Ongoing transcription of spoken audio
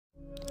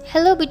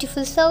Hello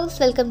beautiful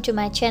souls, welcome to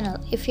my channel.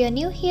 If you're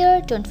new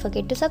here, don't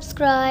forget to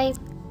subscribe.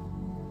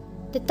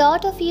 The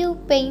thought of you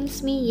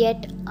pains me,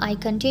 yet I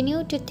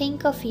continue to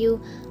think of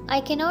you. I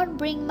cannot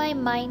bring my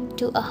mind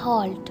to a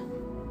halt.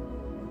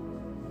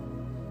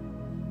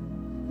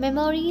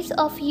 Memories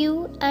of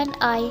you and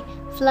I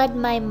flood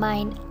my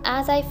mind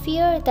as I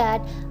fear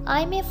that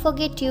I may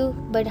forget you,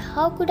 but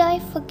how could I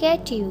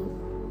forget you?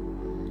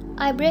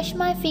 I brush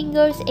my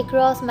fingers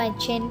across my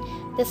chin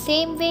the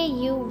same way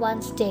you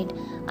once did.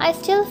 I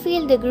still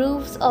feel the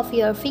grooves of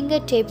your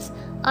fingertips.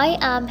 I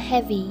am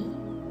heavy.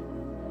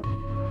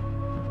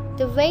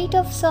 The weight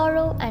of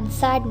sorrow and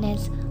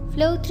sadness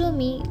flow through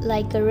me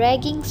like a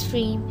raging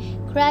stream,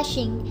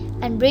 crashing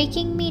and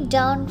breaking me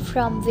down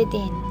from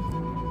within.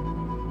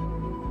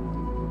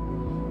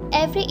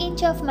 Every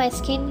inch of my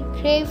skin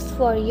craves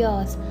for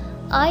yours.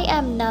 I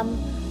am numb.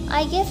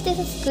 I guess this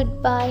is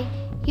goodbye.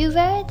 You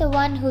were the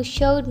one who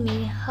showed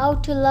me how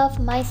to love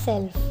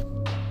myself.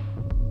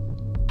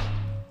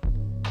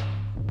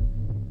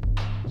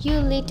 You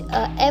lit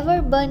a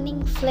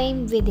ever-burning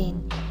flame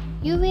within.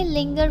 You will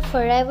linger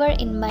forever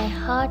in my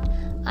heart.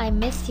 I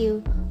miss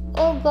you.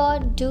 Oh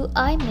God, do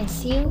I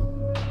miss you?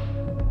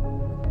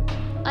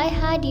 I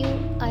had you,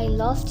 I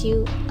lost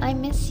you, I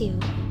miss you.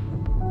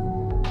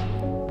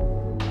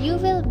 You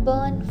will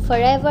burn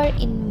forever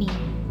in me.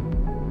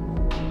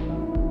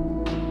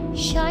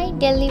 Shy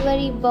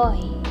delivery boy.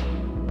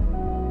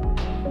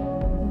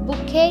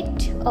 Bouquet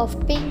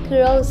of pink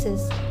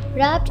roses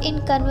wrapped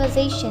in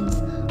conversations.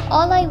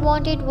 All I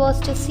wanted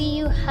was to see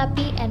you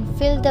happy and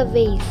fill the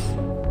vase.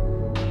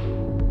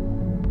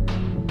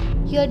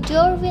 Your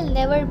door will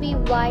never be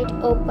wide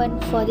open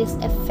for this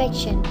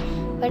affection,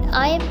 but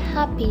I am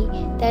happy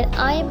that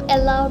I am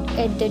allowed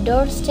at the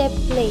doorstep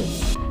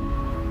place.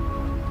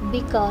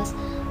 Because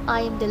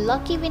I am the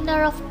lucky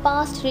winner of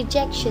past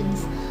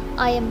rejections.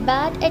 I am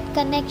bad at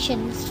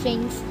connection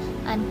strings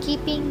and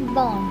keeping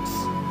bonds.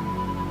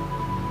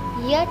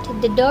 Yet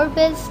the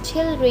doorbell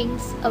still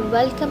rings a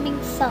welcoming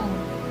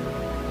sound.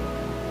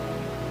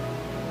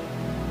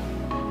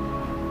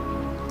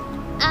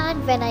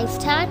 And when I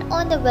stand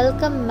on the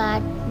welcome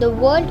mat, the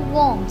world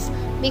warms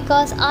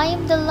because I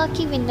am the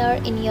lucky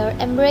winner in your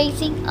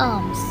embracing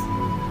arms.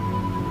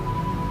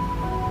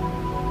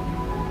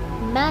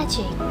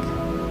 Magic.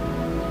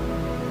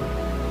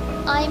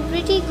 I am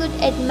pretty good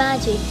at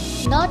magic,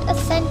 not a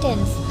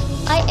sentence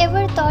I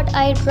ever thought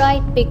I'd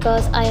write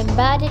because I am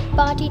bad at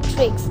party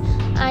tricks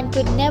and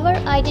could never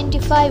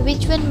identify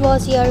which one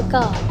was your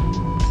card.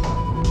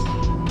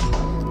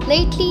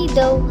 Lately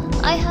though,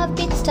 I have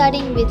been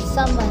studying with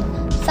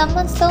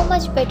someone so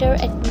much better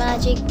at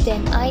magic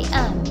than I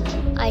am.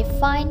 I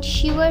find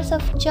shivers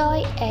of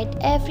joy at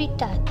every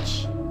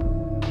touch.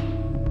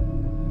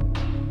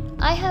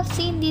 I have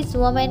seen these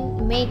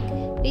women make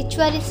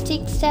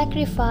ritualistic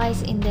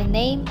sacrifice in the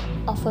name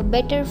of a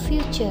better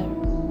future.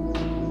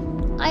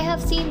 I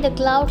have seen the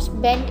clouds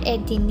bend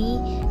at the knee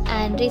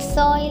and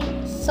ressoil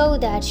so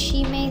that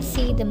she may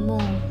see the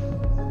moon.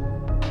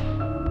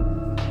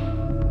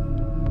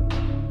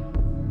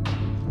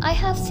 I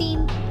have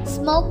seen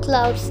smoke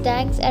clouds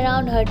dance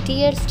around her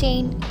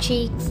tear-stained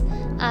cheeks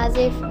as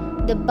if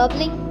the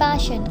bubbling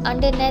passion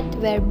underneath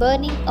were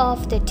burning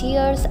off the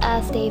tears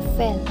as they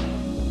fell.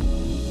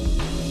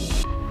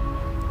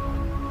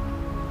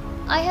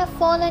 I have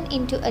fallen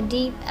into a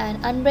deep and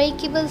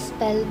unbreakable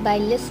spell by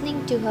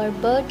listening to her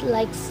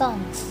bird-like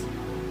songs.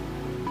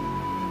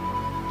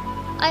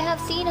 I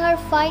have seen her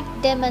fight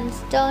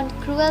demons turned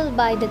cruel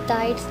by the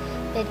tides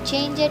that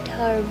changed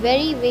her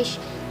very wish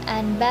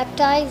and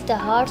baptized the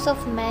hearts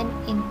of men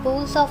in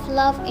pools of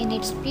love in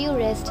its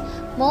purest,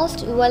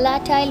 most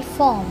volatile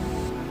form.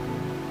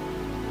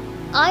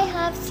 I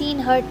have seen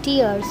her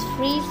tears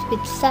freeze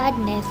with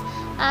sadness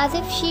as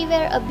if she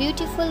were a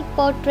beautiful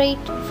portrait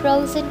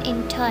frozen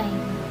in time.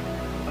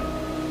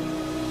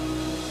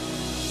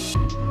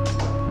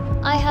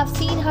 I have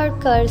seen her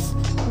curse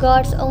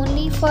gods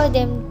only for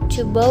them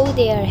to bow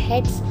their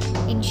heads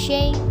in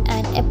shame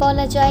and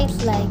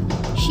apologize like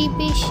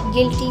sheepish,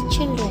 guilty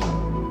children.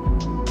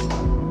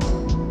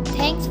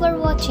 Thanks for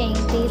watching.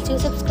 Please do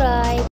subscribe.